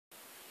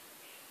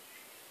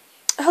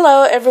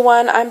Hello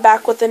everyone, I'm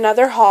back with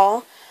another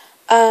haul.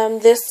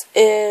 This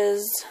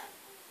is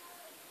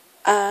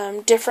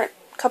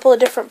couple of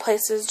different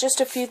places, just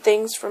a few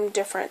things from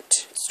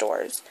different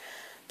stores.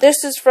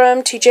 This is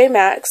from TJ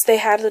Maxx. They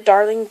had the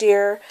Darling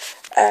Deer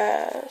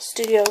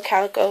Studio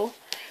Calico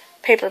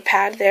paper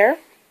pad there.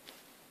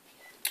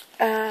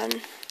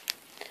 And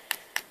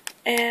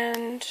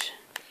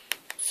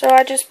so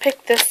I just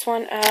picked this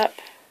one up.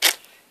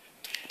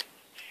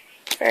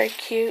 Very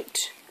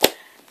cute.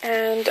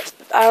 And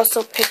I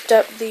also picked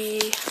up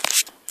the,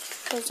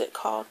 what is it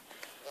called?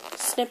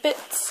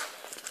 Snippets.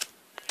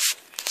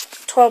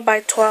 12 by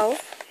 12.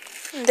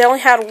 They only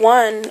had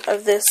one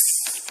of the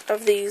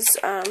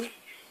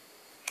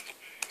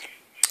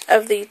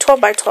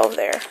 12 by 12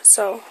 there.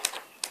 So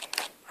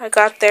I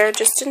got there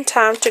just in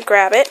time to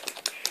grab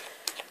it.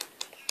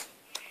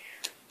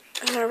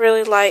 And I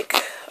really like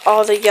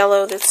all the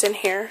yellow that's in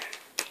here.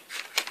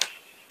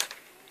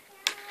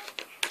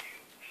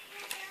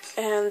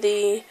 And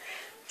the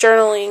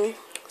journaling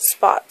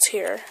spots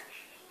here.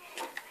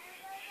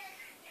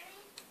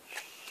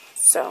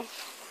 So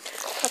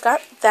I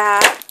got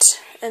that,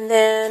 and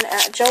then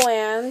at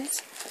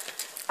Joann's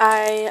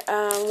I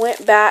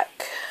went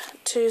back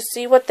to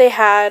see what they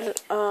had,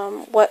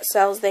 what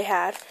sales they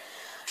had,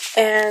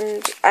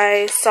 and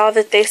I saw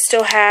that they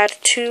still had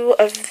two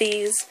of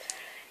these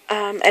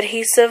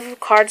adhesive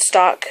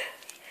cardstock.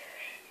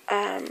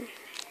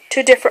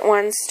 Two different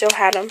ones still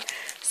had them,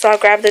 so I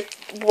grabbed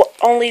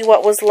only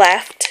what was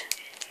left.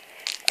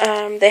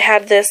 They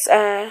had this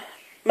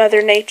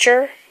Mother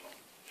Nature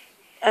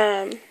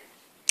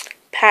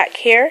pack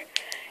here,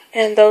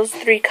 and those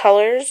three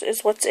colors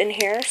is what's in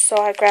here, so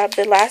I grabbed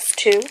the last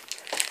two,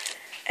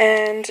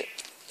 and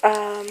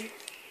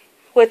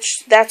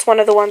which that's one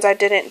of the ones I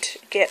didn't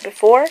get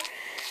before.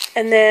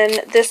 And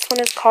then this one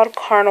is called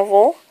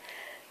Carnival,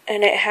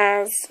 and it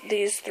has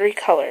these three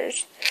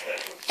colors,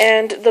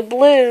 and the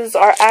blues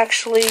are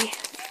actually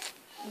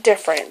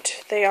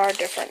different. They are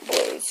different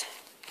blues.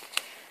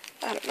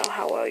 I don't know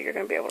how well you're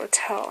going to be able to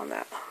tell on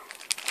that.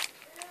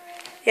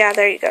 Yeah,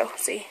 there you go.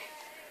 See?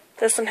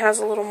 This one has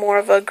a little more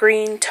of a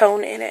green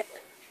tone in it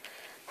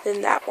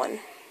than that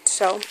one.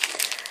 So,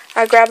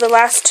 I grabbed the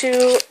last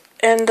two,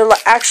 and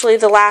actually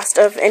the last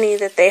of any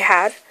that they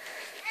had.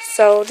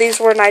 So, these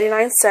were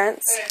 99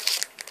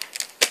 cents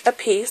a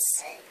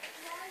piece.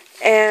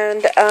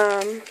 And,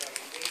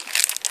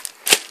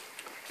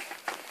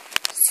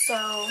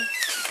 so,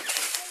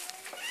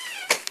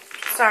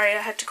 sorry,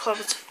 I had to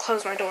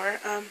close my door.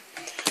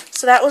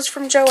 So that was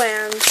from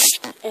Joann's,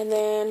 and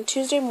then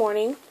Tuesday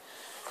morning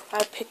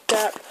I picked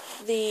up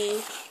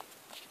the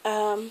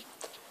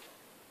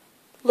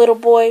Little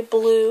Boy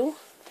Blue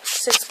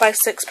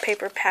 6x6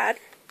 paper pad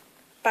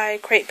by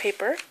Crate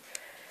Paper,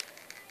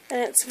 and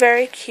it's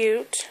very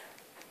cute.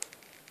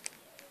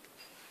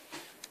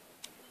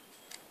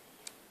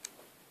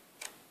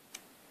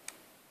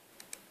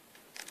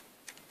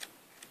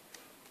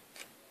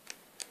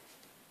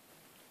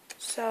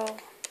 So,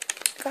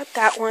 got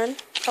that one.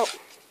 Oh,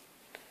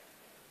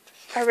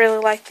 I really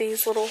like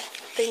these little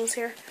things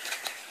here.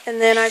 And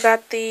then I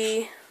got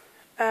the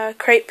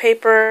Crate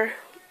Paper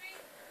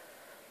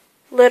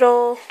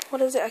little,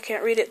 what is it? I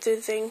can't read it through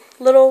the thing.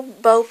 Little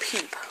Bo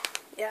Peep.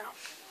 Yeah.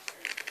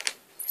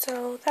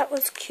 So that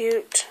was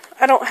cute.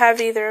 I don't have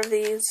either of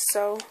these,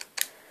 so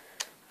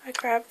I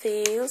grabbed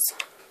these.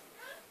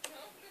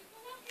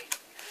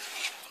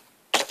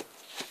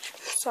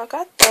 So I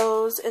got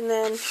those, and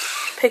then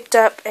picked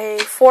up a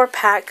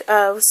 4-pack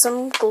of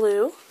some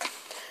glue,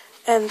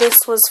 and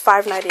this was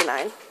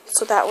 $5.99,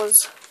 so that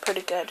was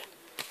pretty good.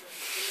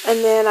 And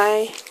then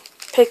I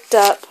picked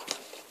up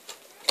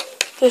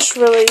this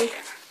really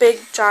big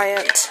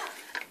giant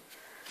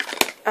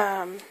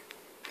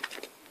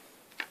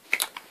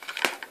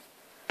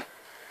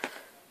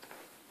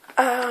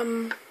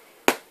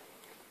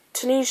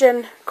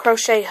Tunisian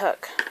crochet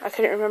hook. I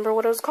couldn't remember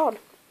what it was called.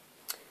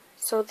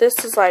 So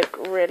this is like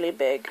really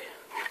big.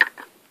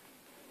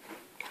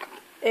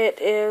 It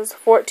is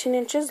 14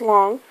 inches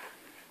long,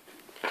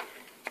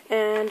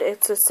 and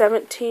it's a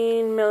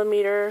 17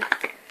 millimeter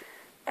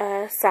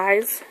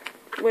size,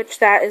 which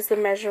that is the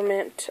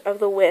measurement of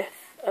the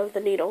width of the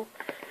needle.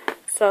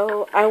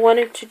 So I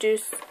wanted to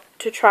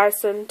try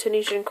some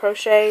Tunisian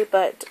crochet,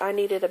 but I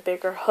needed a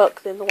bigger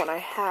hook than the one I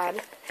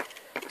had.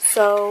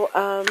 So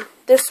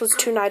this was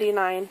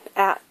 $2.99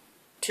 at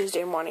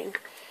Tuesday morning,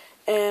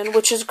 and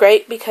which is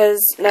great because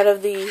none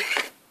of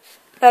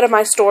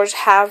my stores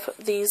have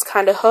these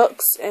kind of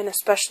hooks, and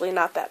especially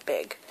not that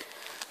big.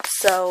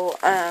 So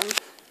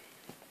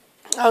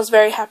I was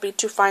very happy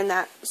to find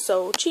that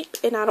so cheap,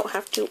 and I don't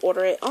have to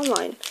order it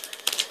online.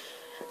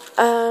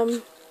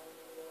 Then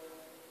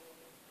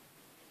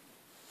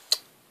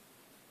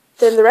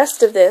the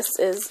rest of this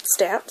is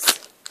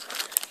stamps,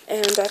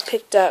 and I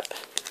picked up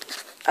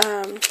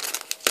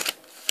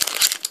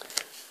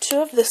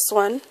two of this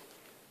one.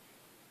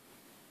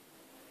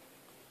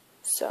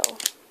 So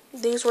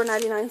these were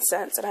 99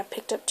 cents, and I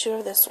picked up two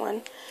of this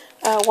one.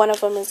 One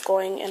of them is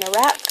going in a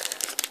rack,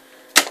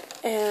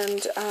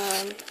 and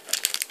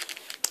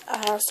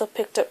I also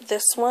picked up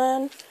this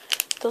one,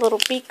 the little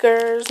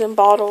beakers and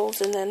bottles,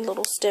 and then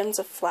little stems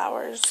of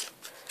flowers,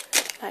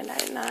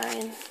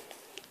 $9.99.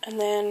 And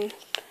then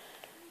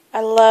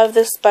I love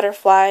this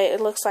butterfly.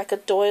 It looks like a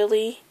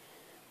doily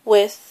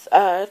with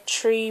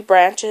tree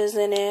branches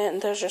in it,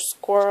 and there's a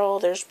squirrel,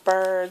 there's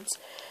birds.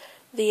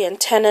 The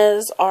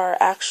antennas are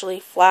actually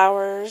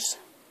flowers.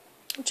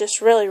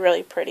 Just really,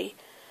 really pretty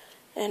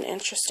and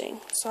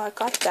interesting. So I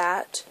got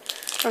that.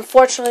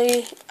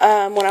 Unfortunately,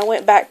 when I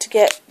went back to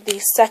get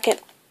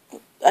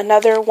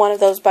another one of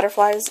those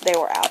butterflies, they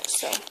were out.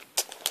 So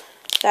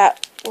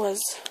that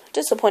was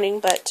disappointing,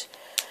 but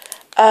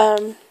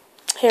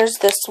here's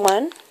this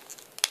one.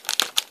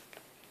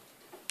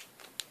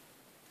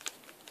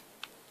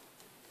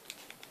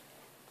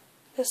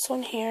 This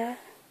one here.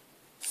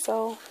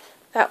 So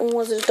that one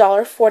was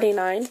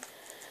 $1.49.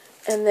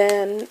 And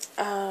then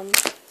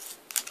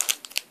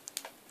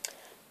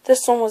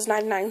this one was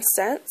 99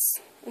 cents.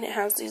 And it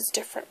has these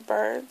different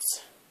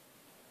birds.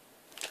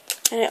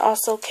 And it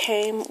also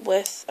came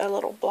with a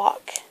little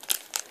block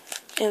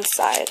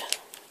inside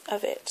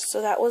of it.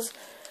 So that was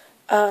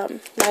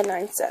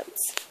 99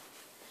 cents.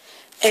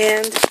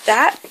 And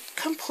that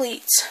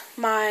completes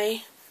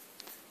my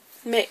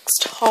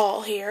mixed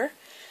haul here.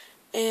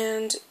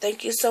 And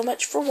thank you so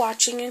much for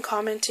watching and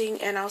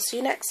commenting. And I'll see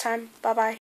you next time. Bye-bye.